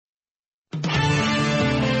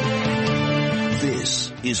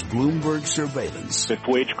is Bloomberg Surveillance. If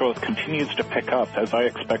wage growth continues to pick up, as I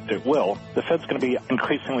expect it will, the Fed's going to be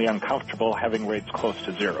increasingly uncomfortable having rates close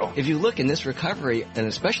to zero. If you look in this recovery, and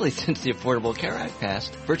especially since the Affordable Care Act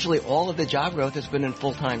passed, virtually all of the job growth has been in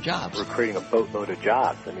full-time jobs. We're creating a boatload of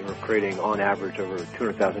jobs. I mean, we're creating on average over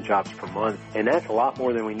 200,000 jobs per month, and that's a lot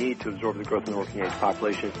more than we need to absorb the growth in the working age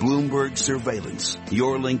population. Bloomberg Surveillance,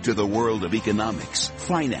 your link to the world of economics,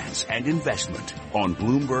 finance, and investment on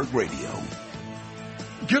Bloomberg Radio.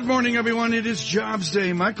 Good morning, everyone. It is Jobs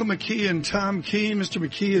Day. Michael McKee and Tom Keene. Mr.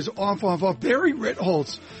 McKee is off. Barry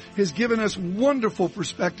Ritholtz has given us wonderful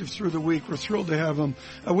perspective through the week. We're thrilled to have him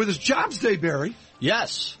with us. Jobs Day, Barry.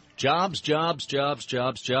 Yes. Jobs. That's what we're going to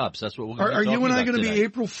be talking about. Are you and I going to today. be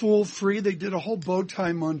April Fool free? They did a whole bow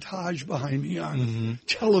tie montage behind me on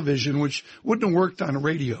television, which wouldn't have worked on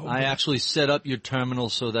radio. I actually set up your terminal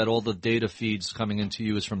so that all the data feeds coming into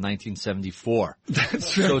you is from 1974. That's right.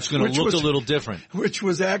 So it's going to look a little different. Which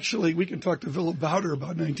was actually, we can talk to Willem Buiter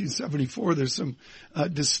about 1974. There's some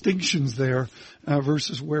distinctions there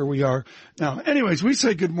versus where we are now. Anyways, we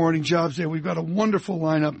say good morning, Jobs Day. We've got a wonderful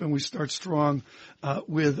lineup, and we start strong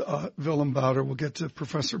with Willem Buiter. We'll get to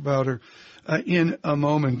Professor Buiter in a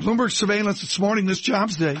moment. Bloomberg Surveillance this morning, this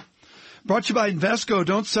Jobs Day, brought to you by Invesco.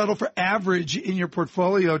 Don't settle for average in your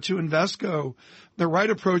portfolio. To Invesco, the right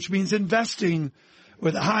approach means investing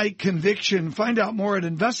with high conviction. Find out more at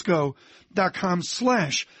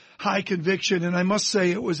Invesco.com/high conviction. And I must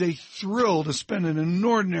say it was a thrill to spend an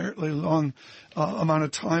inordinately long amount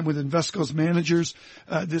of time with Invesco's managers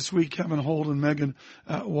this week. Kevin Holt and Megan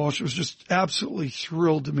Walsh. Was just absolutely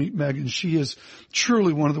thrilled to meet Megan. She is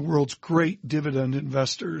truly one of the world's great dividend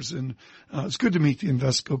investors, and it's good to meet the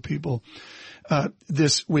Invesco people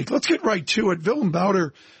this week. Let's get right to it. Willem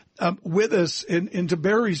Buiter with us, and to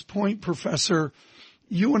Barry's point, Professor,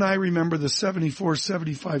 you and I remember the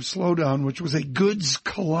 74-75 slowdown, which was a goods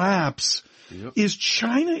collapse. Yep. Is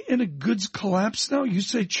China in a goods collapse now? You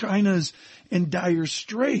say China's in dire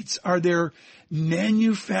straits. Are there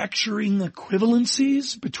manufacturing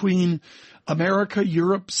equivalencies between America,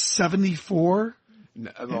 Europe, 74?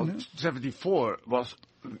 Well, 74 was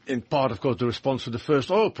in part, of course, the response to the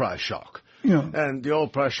first oil price shock. Yeah. And the oil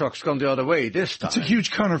price shock's gone the other way this time. It's a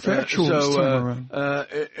huge counterfactual this time around.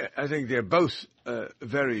 I think they're both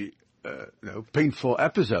very painful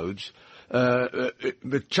episodes.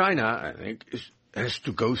 But China, I think, has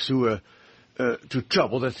to go through to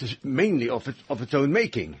trouble that is mainly of its own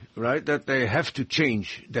making, right? That they have to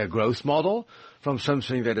change their growth model from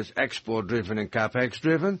something that is export-driven and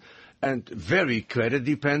CapEx-driven and very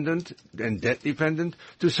credit-dependent and debt-dependent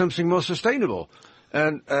to something more sustainable.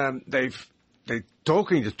 And they're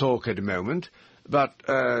talking the talk at the moment, but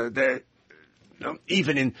they're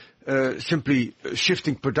even in simply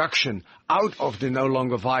shifting production out of the no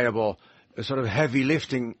longer viable sort of heavy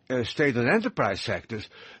lifting state and enterprise sectors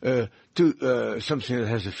to something that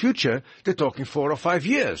has a future. They're talking 4 or 5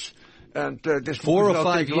 years, and this 4 or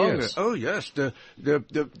 5 years. Longer. Oh yes, the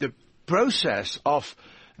process of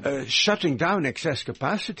shutting down excess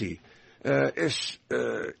capacity is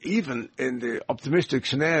even in the optimistic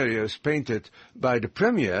scenarios painted by the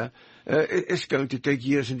Premier, is going to take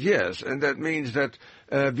years and years. And that means that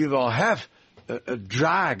we will have a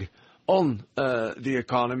drag on the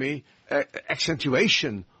economy,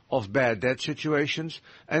 accentuation of bad debt situations,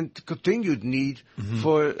 and continued need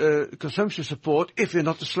for consumption support if we're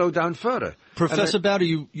not to slow down further. Professor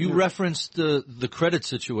Buiter, you referenced the credit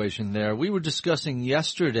situation there. We were discussing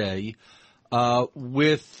yesterday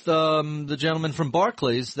with the gentleman from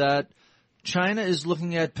Barclays that China is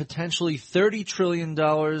looking at potentially $30 trillion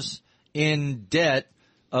in debt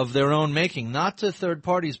of their own making, not to third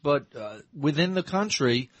parties, but within the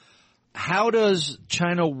country. How does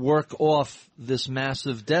China work off this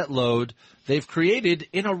massive debt load they've created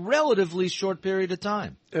in a relatively short period of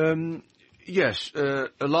time? Yes, a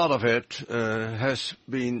lot of it has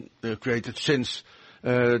been created since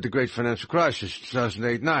the great financial crisis,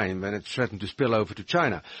 2008-9, when it threatened to spill over to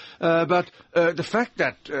China. But the fact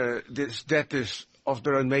that this debt is of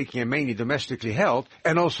their own making and mainly domestically held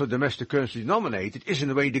and also domestic currency denominated is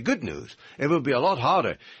in a way the good news. It would be a lot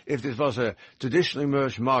harder if this was a traditional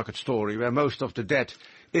emerging market story where most of the debt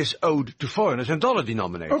is owed to foreigners and dollar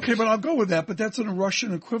denominated. Okay, but I'll go with that. But that's in a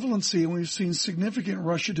Russian equivalency, and we've seen significant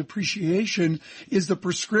Russia depreciation. Is the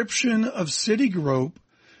prescription of Citigroup,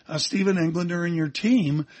 Stephen Englander and your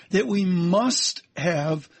team, that we must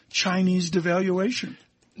have Chinese devaluation?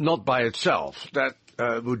 Not by itself. That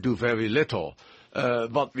would do very little.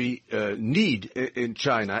 What we need in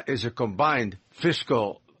China is a combined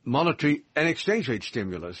fiscal, monetary, and exchange rate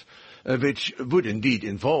stimulus. which would indeed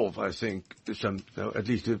involve, I think, at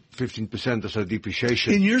least a 15% or so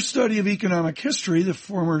depreciation. In your study of economic history, the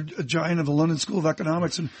former giant of the London School of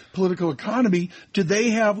Economics and Political Economy, do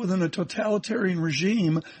they have within a totalitarian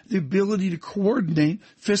regime the ability to coordinate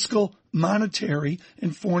fiscal, monetary,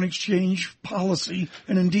 and foreign exchange policy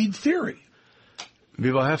and indeed theory?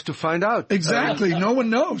 We will have to find out. Exactly. No one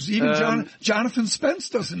knows. Even Jonathan Spence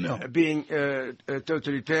doesn't know. Being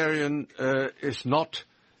totalitarian is not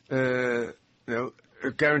a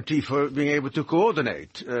guarantee for being able to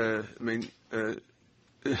coordinate. Look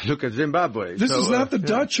at Zimbabwe. This is not the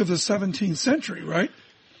Dutch of the 17th century, right?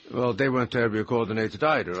 Well, they weren't terribly coordinated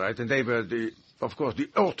either, right? And they were, of course, the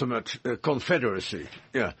ultimate confederacy.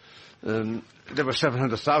 Yeah. There were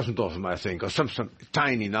 700,000 of them, I think, or some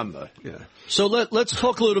tiny number. Yeah. So let's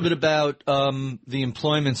talk a little bit about the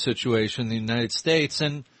employment situation in the United States.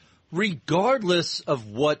 And regardless of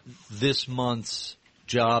what this month's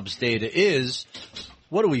jobs data is,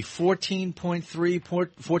 what are we,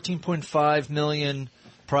 14.5 million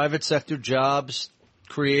private sector jobs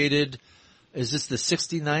created? Is this the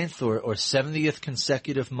 69th or 70th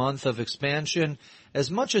consecutive month of expansion? As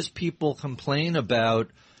much as people complain about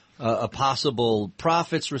a possible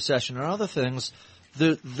profits recession or other things,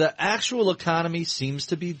 the actual economy seems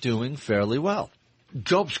to be doing fairly well.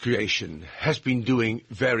 Jobs creation has been doing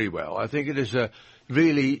very well. I think it is a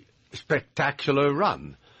really spectacular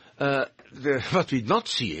run. What we're not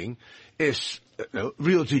seeing is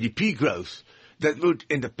real GDP growth that would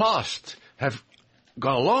in the past have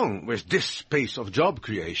gone along with this pace of job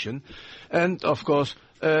creation. And of course,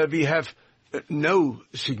 we have no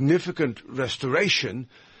significant restoration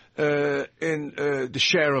in the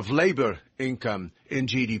share of labor income in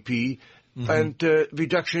GDP and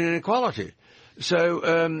reduction in inequality.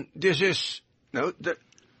 So this is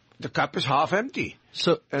the cup is half empty.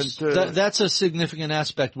 So that's a significant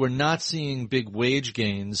aspect. We're not seeing big wage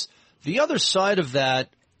gains. The other side of that,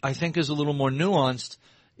 I think, is a little more nuanced.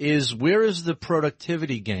 Is where is the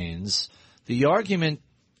productivity gains? The argument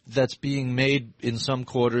that's being made in some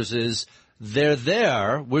quarters is they're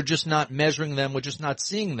there. We're just not measuring them. We're just not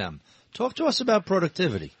seeing them. Talk to us about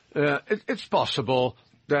productivity. It's possible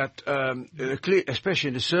that, especially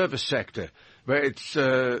in the service sector, where it's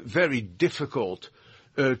very difficult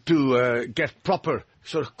to get proper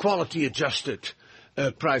sort of quality-adjusted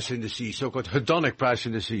price indices, so-called hedonic price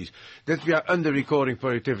indices, that we are under-recording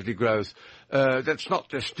productivity growth. That's not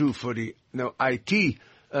just true for the IT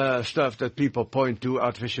stuff that people point to,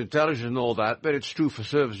 artificial intelligence and all that, but it's true for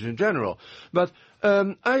services in general. But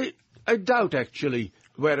I doubt actually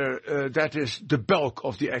whether that is the bulk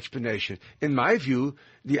of the explanation. In my view,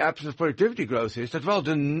 the absence of productivity growth is that, well,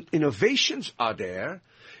 the innovations are there,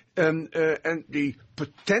 and the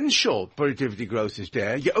potential productivity growth is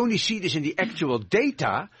there. You only see this in the actual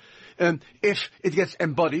data if it gets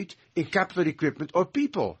embodied in capital equipment or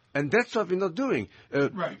people. And that's what we're not doing.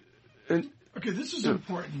 Right. Okay, this is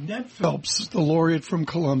important. Ned Phelps, the laureate from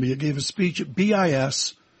Columbia, gave a speech at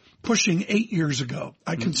BIS pushing 8 years ago.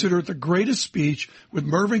 I consider it the greatest speech with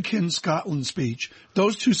Mervyn King Scotland's speech,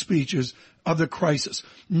 those two speeches of the crisis.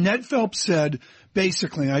 Ned Phelps said,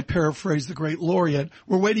 basically, I paraphrase the great laureate,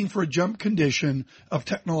 we're waiting for a jump condition of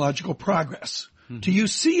technological progress. Do you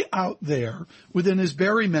see out there, within as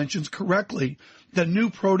Barry mentions correctly, the new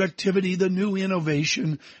productivity, the new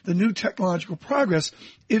innovation, the new technological progress?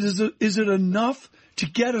 Is it enough to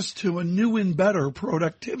get us to a new and better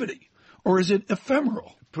productivity? Or is it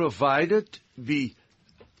ephemeral? Provided we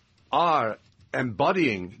are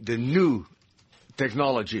embodying the new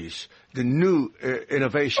technologies, the new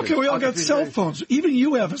innovations. Okay, we all got cell phones. Even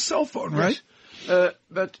you have a cell phone, right? Yes.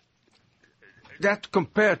 But that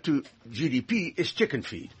compared to GDP is chicken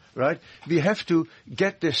feed, right? We have to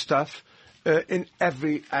get this stuff in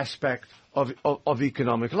every aspect of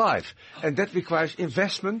economic life. And that requires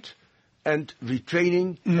investment and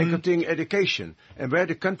retraining and continuing education. And where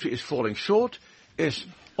the country is falling short is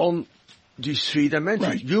on these three dimensions.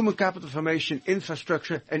 Right. Human capital formation,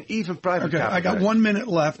 infrastructure, and even private capital. I got 1 minute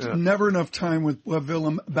left. Yeah. Never enough time with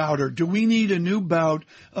Willem Buiter. Do we need a new bout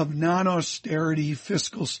of non-austerity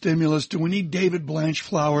fiscal stimulus? Do we need David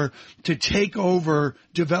Blanchflower to take over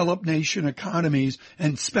developed nation economies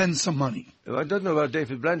and spend some money? Well, I don't know about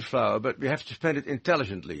David Blanchflower, but we have to spend it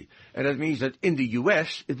intelligently. And that means that in the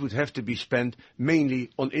U.S., it would have to be spent mainly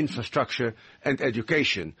on infrastructure and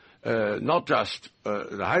education. Not just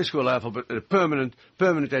the high school level, but a permanent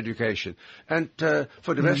education. And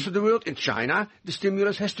for the rest of the world, in China, the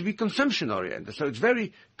stimulus has to be consumption-oriented. So it's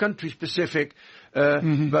very country-specific,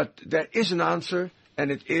 but there is an answer,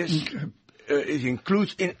 and it is it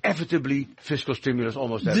includes inevitably fiscal stimulus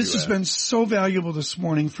almost everywhere. This has been so valuable this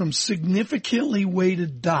morning from significantly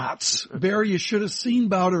weighted dots. Barry, you should have seen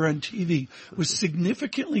Buiter on TV with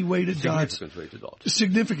significantly weighted dots. I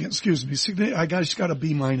just got a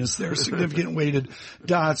B- there. Significant weighted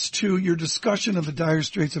dots to your discussion of the dire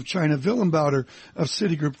straits of China. Willem Buiter of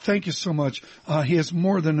Citigroup, thank you so much. He has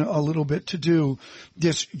more than a little bit to do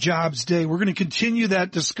this Jobs Day. We're going to continue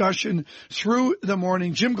that discussion through the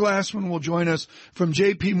morning. Jim Glassman will join us from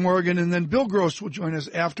J.P. Morgan, and then Bill Gross will join us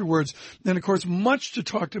afterwards. Then, of course, much to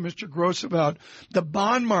talk to Mr. Gross about. The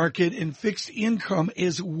bond market and fixed income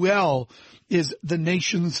as well is the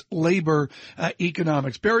nation's labor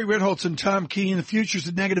economics. Barry Ritholtz and Tom Keene, the futures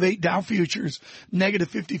at -8, Dow futures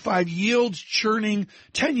 -55, yields churning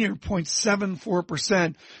 10-year 0.74%,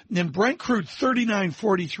 and then Brent crude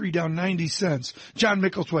 39.43 down 90 cents. John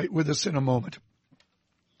Micklethwaite with us in a moment.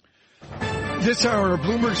 This hour of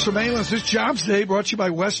Bloomberg Surveillance, this Jobs Day brought to you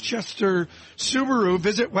by Westchester Subaru.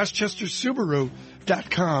 Visit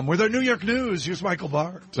westchestersubaru.com. With our New York news, here's Michael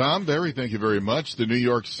Barr. Tom, Barry, thank you very much. The New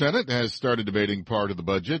York Senate has started debating part of the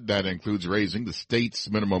budget. That includes raising the state's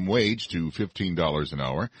minimum wage to $15 an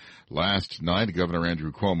hour. Last night, Governor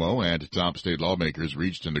Andrew Cuomo and top state lawmakers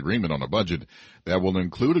reached an agreement on a budget that will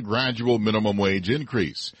include a gradual minimum wage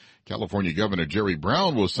increase. California Governor Jerry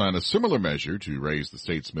Brown will sign a similar measure to raise the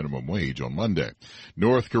state's minimum wage on Monday.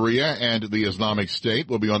 North Korea and the Islamic State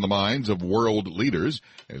will be on the minds of world leaders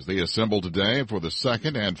as they assemble today for the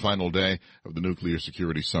second and final day of the Nuclear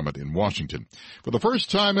Security Summit in Washington. For the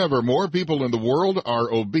first time ever, more people in the world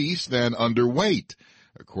are obese than underweight.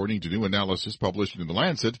 According to new analysis published in The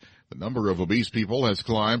Lancet, the number of obese people has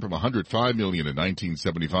climbed from 105 million in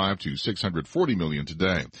 1975 to 640 million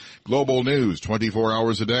today. Global news 24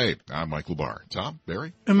 hours a day. I'm Michael Barr. Tom,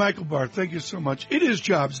 Barry? And Michael Barr, thank you so much. It is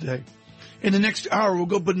Jobs Day. In the next hour, we'll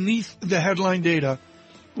go beneath the headline data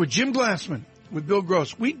with Jim Glassman, with Bill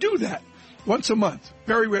Gross. We do that once a month.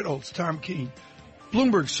 Barry Ritholtz, Tom Keene.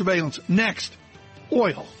 Bloomberg Surveillance. Next,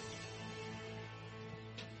 oil.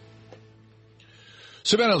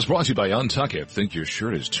 Savannah is brought to you by Untuck It. Think your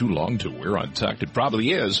shirt is too long to wear untucked? It probably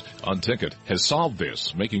is. Untuck It has solved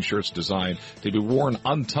this, making shirts designed to be worn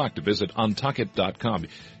untucked. Visit untuckit.com.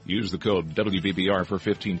 Use the code WBBR for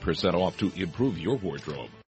 15% off to improve your wardrobe.